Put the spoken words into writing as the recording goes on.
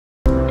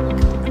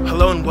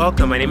Hello and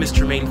welcome. My name is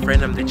Tremaine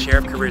Friend. I'm the Chair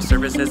of Career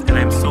Services and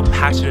I'm so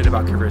passionate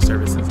about career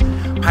services.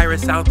 Pihra,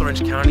 South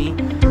Orange County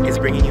is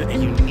bringing you a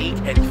unique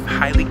and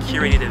highly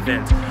curated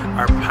event,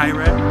 our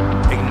Pihra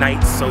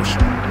Ignite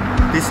Social.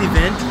 This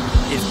event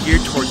is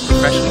geared towards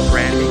professional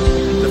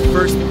branding. The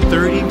first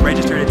 30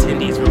 registered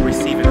attendees will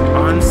receive an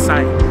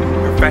on-site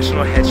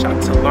professional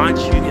headshot to launch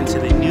you into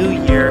the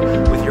new year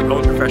with your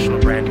own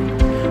professional branding.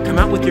 Come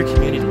out with your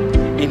community,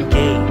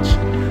 engage,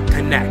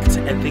 connect,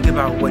 and think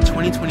about what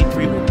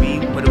 2023 will be,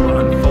 what it will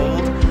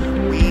unfold.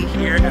 We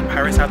here at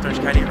Pihra, South Orange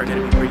County are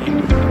going to be bringing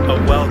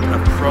a wealth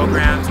of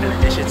programs and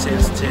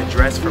initiatives to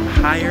address from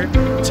hire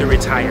to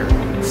retire.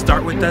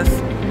 Start with us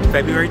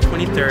February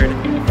 23rd,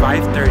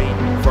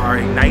 5:30 for our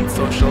Ignite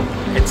Social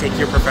and take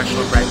your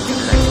professional branding to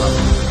the next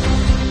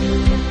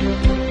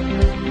level.